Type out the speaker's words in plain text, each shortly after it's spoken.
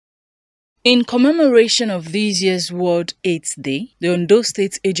In commemoration of this year's World AIDS Day, the Ondo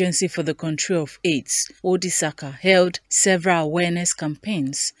State Agency for the Control of AIDS, OSRC, held several awareness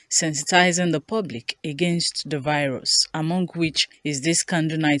campaigns sensitizing the public against the virus, among which is this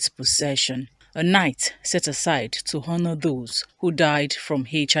candle night procession, a night set aside to honor those who died from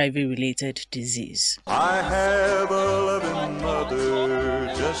HIV-related disease. I have a loving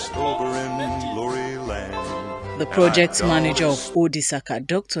mother just over in glory land. The project manager of OSRC,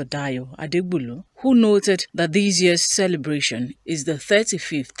 Dr. Akeredolu, who noted that this year's celebration is the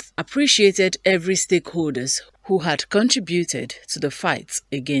 35th, appreciated every stakeholders who had contributed to the fight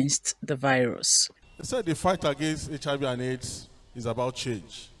against the virus. He said the fight against HIV and AIDS is about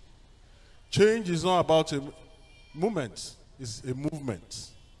change. Change is not about a movement, it's a movement.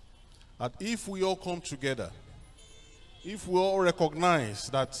 And if we all come together, if we all recognize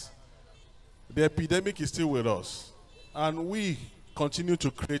that the epidemic is still with us, and we continue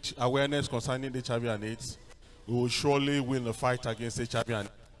to create awareness concerning HIV and AIDS, we will surely win the fight against HIV and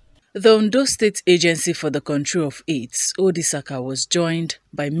AIDS. The Ondo State Agency for the Control of AIDS, OSRC, was joined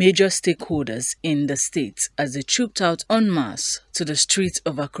by major stakeholders in the state as they trooped out en masse to the streets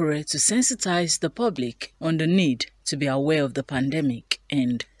of Akure to sensitize the public on the need to be aware of the pandemic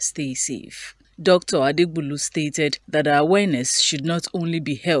and stay safe. Dr. Akeredolu stated that the awareness should not only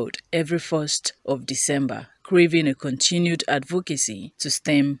be held every 1st of December, craving a continued advocacy to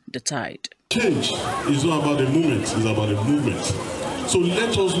stem the tide. Change is not about the movement, it's about the movement. So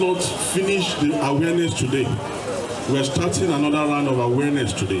let us not finish the awareness today. We're starting another round of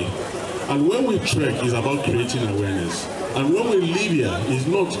awareness today. And when we trek, it's about creating awareness. And when we live here, it's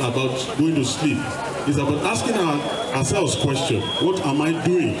not about going to sleep. It's about asking ourselves questions. What am I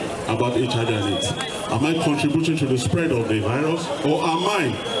doing about HIV and AIDS? Am I contributing to the spread of the virus? Or am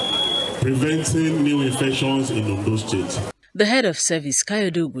I preventing new infections in Ondo State? The head of service,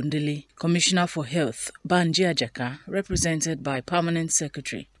 Kayode Ogundele, Commissioner for Health, Banji Ajaka, represented by Permanent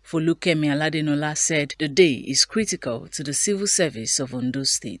Secretary Folukemi Aladenola, said the day is critical to the civil service of Ondo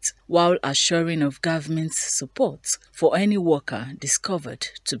State, while assuring of government's support for any worker discovered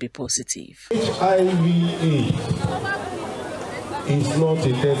to be positive. HIV/AIDS is not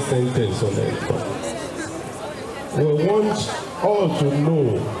a death sentence on anybody. We want all to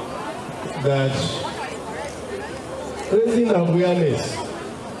know that raising awareness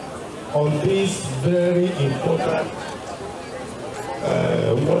on this very important,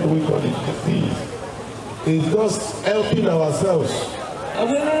 what do we call it, disease, is just helping ourselves.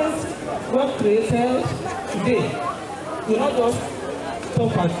 Awareness was created today. Do not just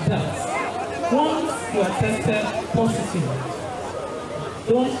stop at that. Once you are tested positive,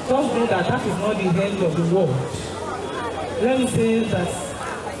 don't just know that that is not the end of the world. Let me say that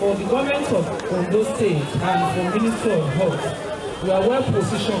for the government of Ondo State and for Ministry of Health, we are well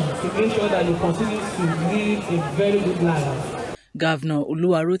positioned to make sure that you continue to live a very good life. Governor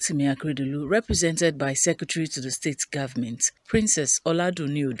Oluwarotimi Akeredolu, represented by Secretary to the State Government, Princess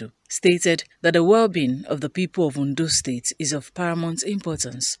Oladuniodo, stated that the well-being of the people of Ondo State is of paramount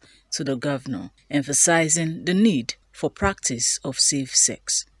importance to the governor, emphasizing the need for practice of safe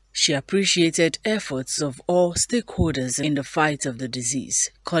sex. She appreciated efforts of all stakeholders in the fight of the disease,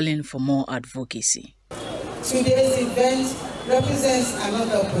 calling for more advocacy. Today's event represents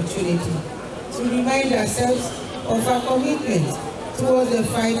another opportunity to remind ourselves of our commitment towards the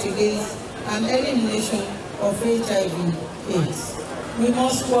fight against and elimination of HIV/AIDS. We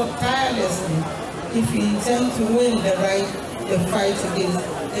must work tirelessly if we intend to win the fight against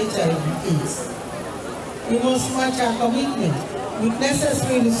HIV/AIDS. We must match our commitment with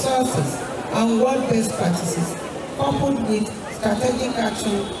necessary resources and world-based practices, coupled with strategic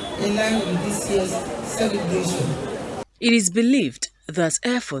action in line with this year's celebration. It is believed that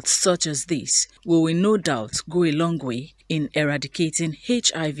efforts such as this will no doubt go a long way in eradicating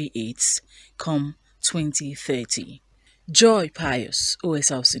HIV/AIDS come 2030. Pius,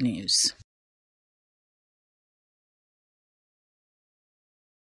 OSRC News.